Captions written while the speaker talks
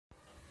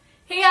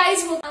Hey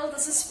guys, well,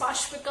 this is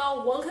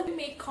Pashpika. Welcome to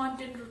Make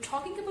Content. We're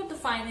talking about the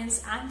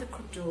finance and the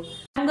crypto.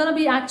 I'm gonna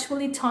be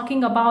actually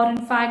talking about,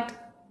 in fact,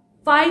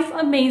 5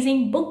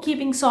 amazing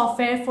bookkeeping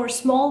software for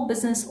small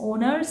business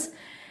owners.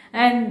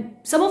 And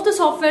some of the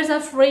softwares are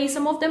free,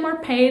 some of them are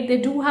paid. They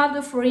do have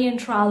the free and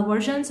trial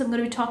versions. I'm going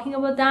to be talking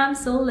about them,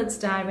 so let's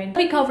dive in. I'll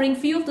be covering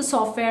few of the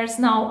softwares.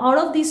 Now, out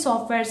of these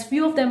softwares,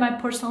 few of them I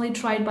personally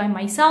tried by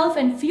myself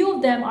and few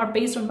of them are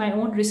based on my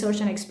own research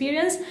and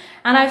experience.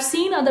 And I've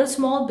seen other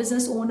small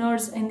business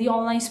owners in the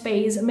online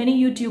space, many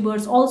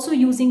YouTubers also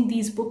using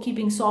these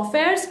bookkeeping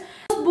softwares.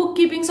 The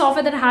bookkeeping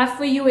software that I have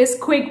for you is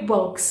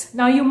QuickBooks.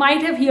 Now, you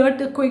might have heard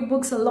the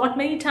QuickBooks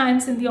many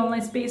times in the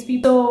online space.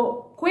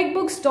 So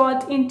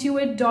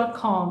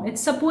QuickBooks.intuit.com.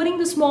 It's supporting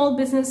the small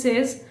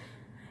businesses.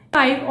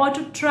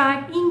 Auto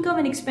track income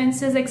and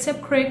expenses,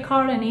 accept credit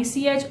card and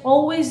ACH.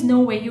 Always know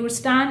where you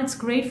stand. It's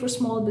great for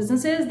small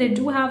businesses. They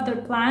do have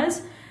their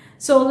plans.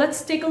 So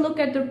let's take a look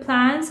at their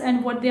plans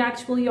and what they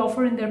actually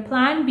offer in their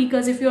plan.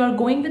 Because if you are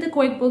going with the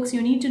QuickBooks,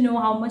 you need to know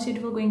how much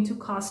it will going to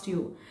cost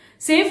you.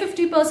 Save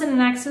 50% in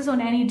access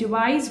on any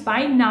device.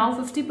 Buy now,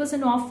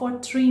 50% off for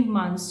 3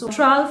 months. So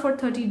trial for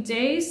 30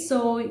 days.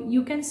 So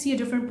you can see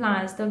different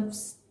plans. The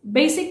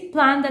basic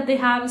plan that they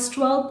have is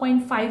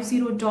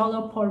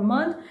 $12.50 per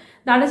month.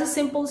 That is a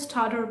simple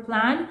starter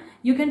plan.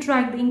 You can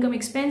track the income,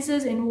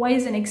 expenses,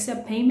 invoice and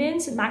accept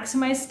payments,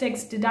 maximize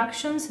tax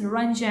deductions,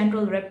 run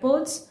general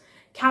reports,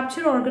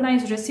 capture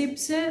organized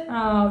receipts,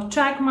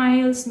 track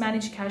miles,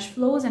 manage cash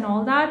flows and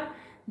all that.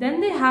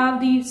 Then they have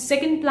the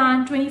second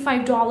plan,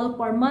 $25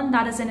 per month.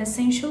 That is an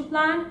essential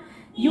plan.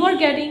 You are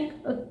getting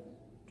a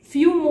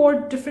few more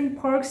different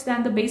perks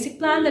than the basic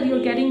plan, that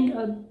you're getting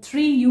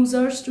 3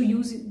 users to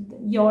use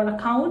your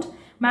account,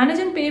 manage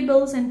and pay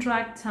bills and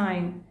track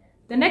time.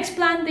 The next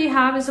plan they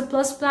have is a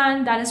plus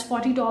plan, that is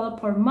 $40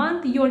 per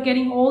month. You're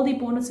getting all the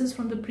bonuses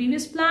from the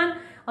previous plan.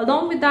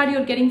 Along with that,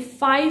 you're getting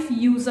 5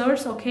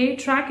 users, okay?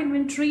 Track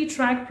inventory,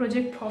 track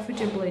project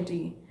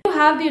profitability. You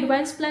have the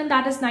advanced plan,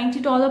 that is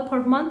 $90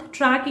 per month,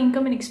 track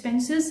income and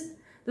expenses.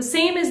 The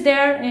same is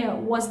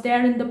was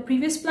there in the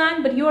previous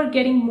plan, but you are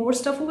getting more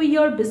stuff over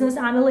here. Business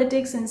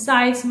analytics,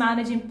 insights,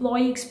 manage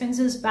employee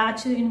expenses,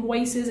 batch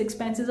invoices,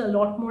 expenses, a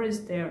lot more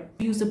is there.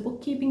 Use the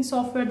bookkeeping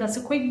software, that's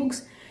a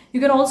QuickBooks. You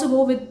can also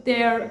go with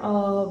their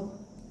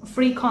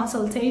free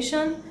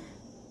consultation.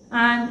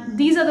 And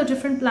these are the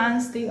different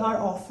plans they are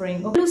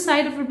offering. Okay.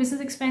 Side of your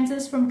business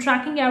expenses, from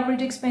tracking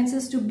average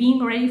expenses to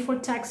being ready for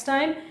tax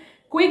time.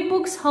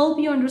 QuickBooks help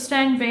you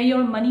understand where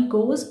your money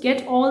goes,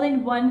 get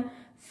all-in-one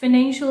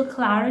financial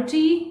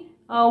clarity,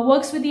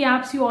 works with the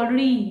apps you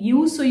already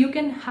use, so you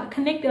can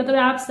connect other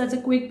apps, that's a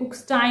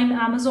QuickBooks Time,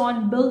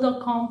 Amazon,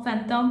 Bill.com,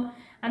 Phantom,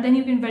 and then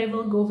you can very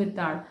well go with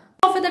that.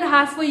 The offer that I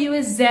have for you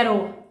is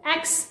Xero,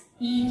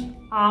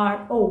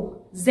 Xero,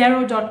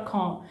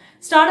 Xero.com.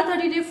 Start a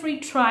 30-day free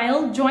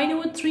trial, join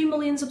over 3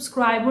 million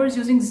subscribers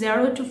using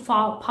Xero to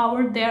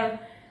power their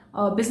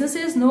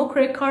businesses. No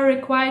credit card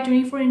required,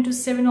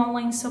 24/7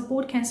 online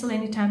support, cancel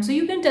anytime. So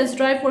you can test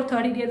drive for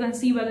 30 days and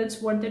see whether it's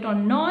worth it or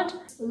not.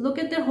 Look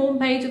at the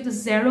homepage of the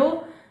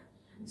Xero.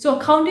 So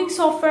accounting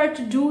software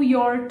to do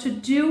your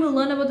to-do,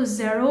 learn about the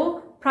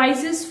Xero.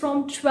 Prices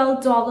from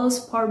 $12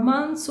 per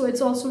month. So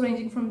it's also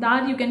ranging from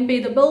that. You can pay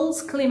the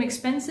bills, claim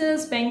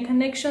expenses, bank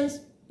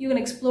connections. You can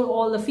explore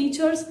all the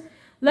features.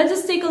 Let's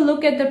just take a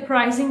look at the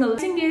pricing. The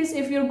pricing is,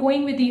 if you're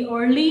going with the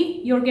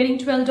early, you're getting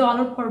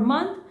 $12 per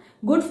month.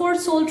 Good for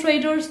sole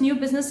traders, new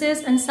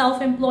businesses, and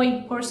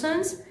self-employed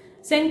persons.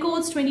 Send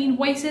codes, 20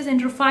 invoices,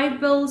 enter 5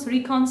 bills,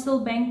 reconcile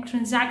bank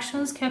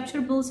transactions, capture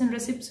bills and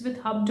receipts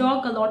with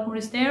HubDoc. A lot more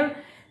is there.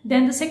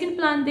 Then the second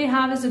plan they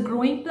have is a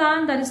growing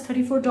plan, that is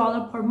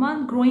 $34 per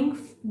month.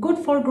 Good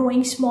for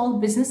growing small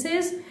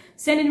businesses.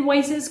 Send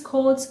invoices,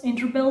 codes,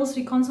 enter bills,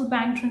 reconcile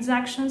bank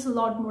transactions. A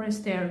lot more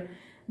is there.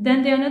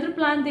 Then the another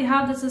plan they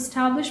have, this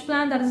established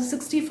plan, that is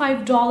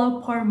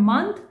 $65 per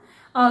month.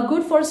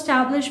 Good for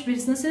established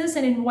businesses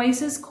and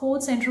invoices,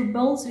 codes, enter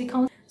bills,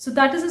 recount. So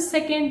that is a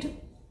second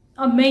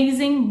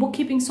amazing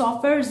bookkeeping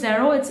software,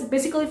 Xero. It's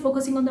basically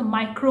focusing on the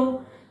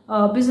micro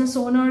business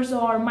owners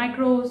or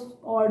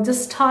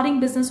just starting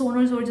business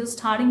owners or just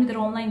starting with their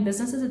online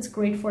businesses. It's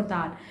great for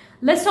that.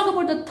 Let's talk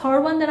about the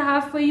third one that I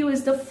have for you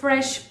is the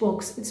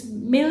FreshBooks. It's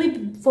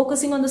mainly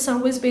focusing on the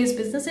service-based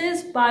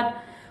businesses, but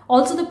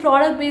also the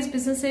product-based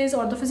businesses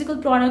or the physical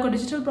product or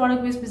digital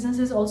product-based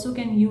businesses also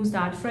can use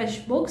that,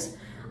 FreshBooks.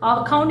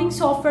 Accounting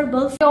software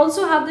built. They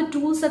also have the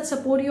tools that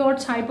support your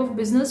type of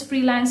business,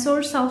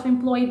 freelancers,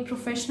 self-employed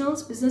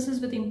professionals,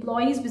 businesses with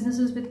employees,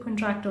 businesses with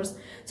contractors.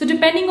 So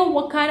depending on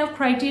what kind of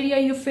criteria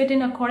you fit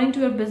in according to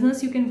your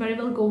business, you can very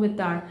well go with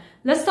that.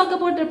 Let's talk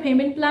about their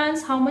payment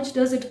plans. How much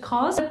does it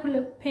cost?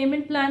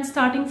 Payment plan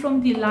starting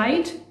from the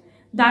Lite,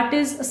 that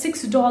is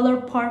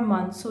 $6 per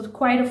month. So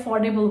quite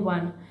affordable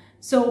one.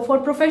 So for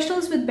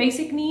professionals with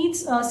basic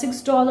needs,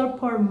 $6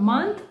 per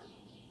month.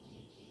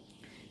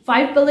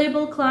 5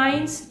 billable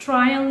clients,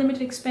 try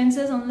unlimited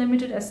expenses,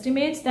 unlimited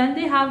estimates. Then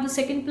they have the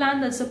second plan,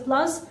 that's a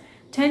plus,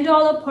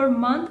 $10 per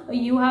month.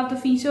 You have the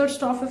features,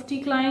 top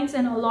 50 clients,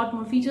 and a lot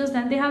more features.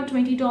 Then they have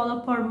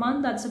 $20 per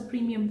month. That's a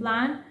premium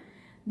plan.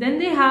 Then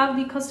they have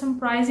the custom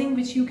pricing,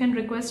 which you can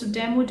request a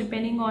demo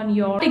depending on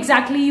your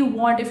exactly you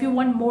want. If you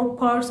want more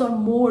perks or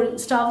more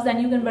stuff, then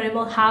you can very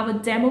well have a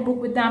demo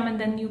book with them, and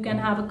then you can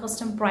have a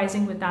custom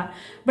pricing with that.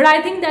 But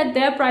I think that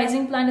their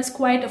pricing plan is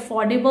quite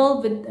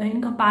affordable with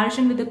in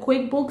comparison with the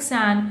QuickBooks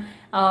and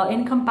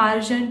in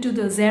comparison to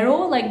the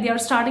Xero. Like they are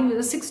starting with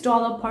a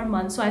 $6 per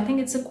month. So I think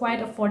it's a quite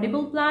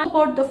affordable plan.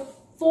 About the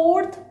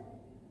fourth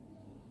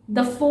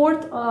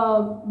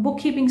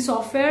bookkeeping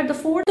software, the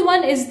fourth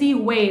one is the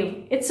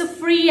Wave. It's a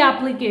free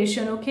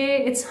application,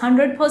 okay? It's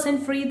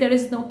 100% free. There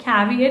is no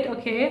caveat,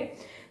 okay?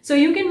 So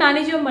you can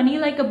manage your money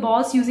like a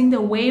boss using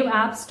the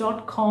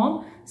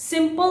waveapps.com.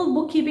 Simple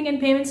bookkeeping and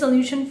payment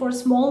solution for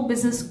small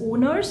business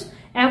owners.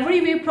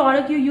 Every Wave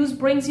product you use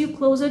brings you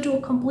closer to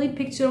a complete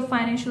picture of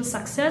financial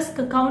success.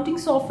 Accounting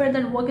software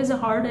that work as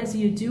hard as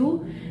you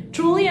do.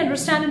 Truly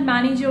understand and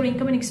manage your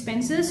income and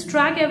expenses.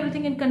 Track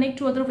everything and connect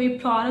to other Wave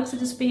products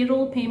such as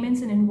payroll,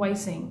 payments, and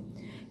invoicing.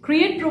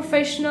 Create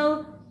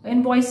professional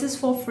invoices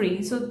for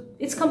free. So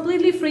it's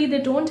completely free.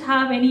 They don't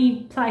have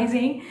any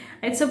pricing.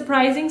 It's a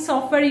pricing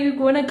software. You're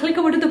going to click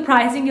over to the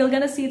pricing. You're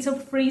going to see it's a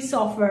free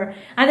software.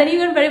 And then you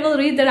can very well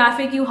read the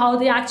FAQ, how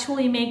they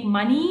actually make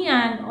money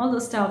and all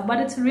the stuff. But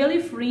it's really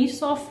free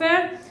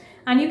software.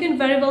 And you can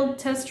very well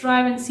test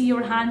drive and see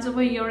your hands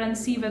over here and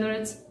see whether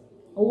it's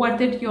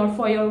worth it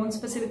for your own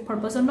specific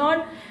purpose or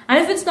not. And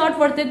if it's not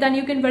worth it, then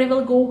you can very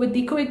well go with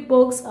the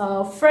QuickBooks,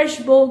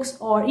 FreshBooks,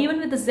 or even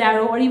with the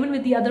Xero, or even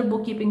with the other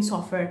bookkeeping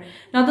software.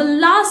 Now the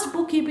last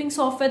bookkeeping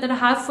software that I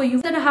have for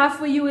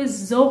you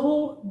is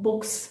Zoho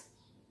Books.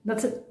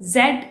 That's it,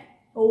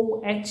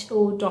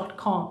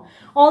 zoho.com.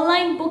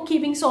 Online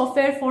bookkeeping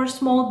software for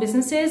small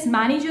businesses.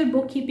 Manage your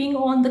bookkeeping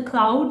on the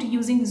cloud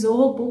using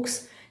Zoho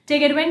Books.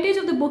 Take advantage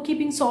of the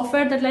bookkeeping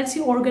software that lets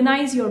you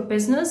organize your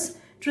business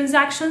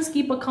transactions,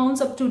 keep accounts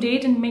up to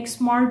date, and make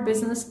smart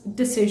business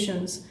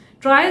decisions.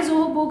 Try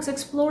Zoho Books,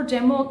 explore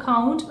demo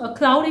account, a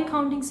cloud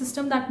accounting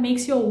system that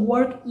makes your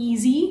work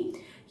easy.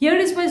 Here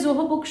is why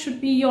Zoho Books should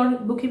be your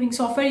bookkeeping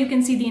software. You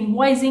can see the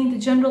invoicing, the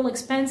general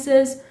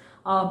expenses,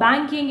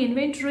 banking,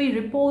 inventory,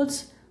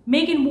 reports.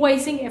 Make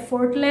invoicing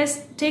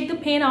effortless. Take the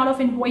pain out of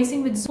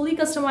invoicing with fully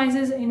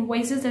customizes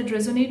invoices that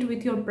resonate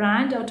with your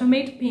brand.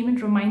 Automate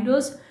payment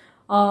reminders.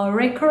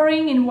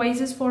 Recurring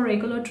invoices for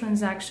regular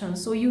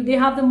transactions. So they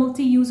have the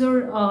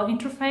multi-user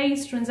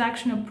interface,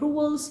 transaction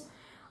approvals,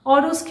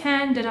 auto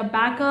scan, data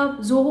backup.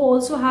 Zoho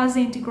also has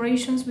the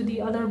integrations with the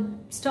other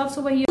stuffs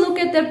over here. Look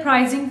at their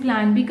pricing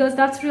plan because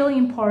that's really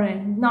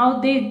important. Now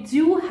they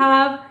do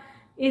have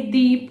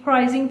the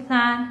pricing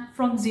plan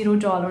from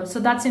 $0.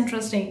 So that's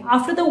interesting.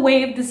 After the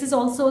Wave, this is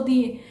also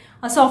the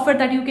software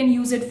that you can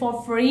use it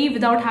for free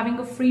without having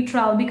a free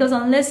trial, because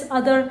unless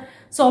other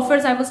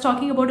softwares I was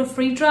talking about a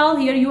free trial,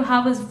 here you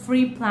have a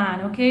free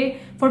plan,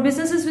 okay? For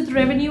businesses with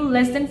revenue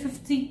less than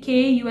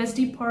 50K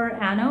USD per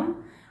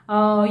annum,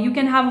 you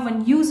can have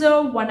one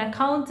user, one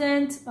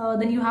accountant,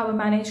 then you have a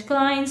manage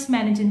clients,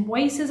 manage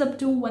invoices up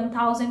to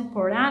 1,000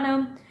 per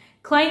annum,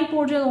 client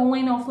portal,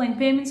 online, offline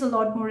payments, a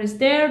lot more is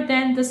there.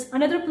 Then this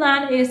another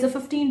plan is the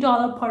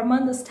 $15 per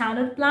month, the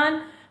standard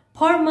plan.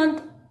 Per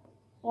month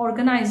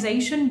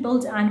organization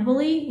built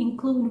annually,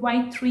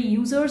 invite 3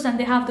 users, and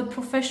they have the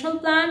professional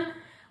plan,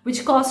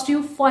 which costs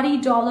you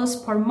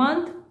 $40 per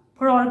month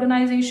per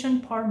organization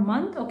per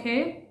month,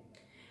 okay?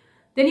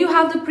 Then you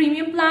have the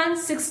premium plan,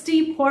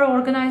 $60 per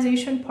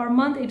organization per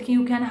month.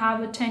 You can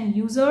have 10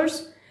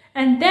 users.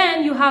 And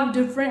then you have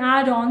different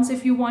add-ons.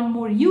 If you want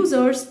more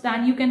users,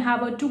 then you can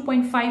have a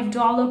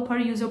 $2.5 per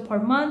user per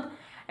month.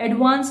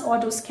 Advanced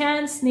auto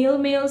scans, snail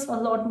mails, a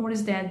lot more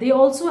is there. They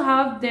also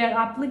have their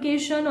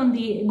application on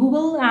the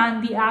Google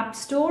and the App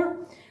Store,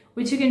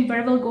 which you can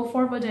very well go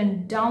forward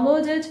and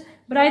download it.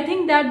 But I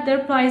think that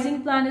their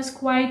pricing plan is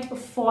quite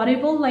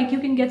affordable. Like you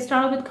can get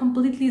started with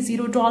completely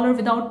 $0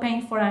 without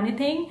paying for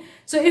anything.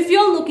 So if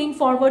you're looking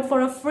forward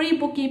for a free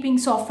bookkeeping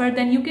software,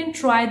 then you can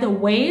try the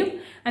Wave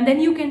and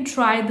then you can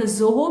try the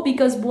Zoho,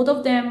 because both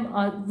of them,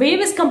 Wave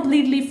is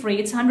completely free.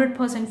 It's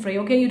 100% free,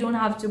 okay? You don't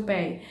have to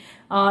pay.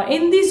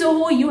 In the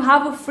Zoho, you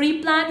have a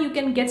free plan. You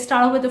can get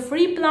started with a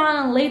free plan,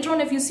 and later on,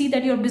 if you see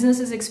that your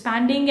business is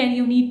expanding and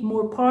you need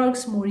more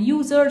perks, more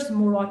users,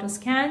 more auto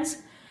scans,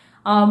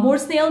 more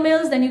snail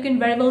mails, then you can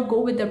very well go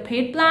with the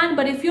paid plan.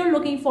 But if you're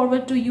looking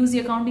forward to use the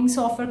accounting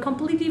software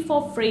completely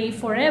for free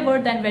forever,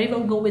 then very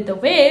well go with the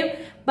Wave.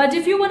 But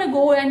if you want to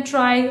go and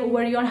try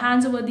over your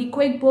hands over the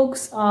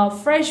QuickBooks,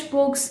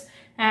 FreshBooks,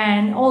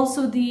 and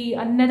also the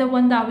another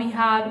one that we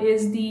have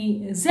is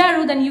the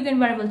Xero, then you can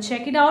very well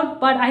check it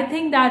out. But I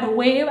think that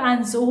Wave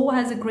and Zoho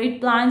has a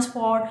great plans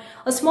for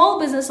a small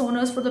business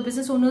owners, for the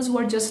business owners who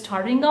are just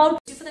starting out.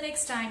 See you for the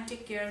next time.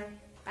 Take care.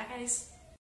 Bye guys.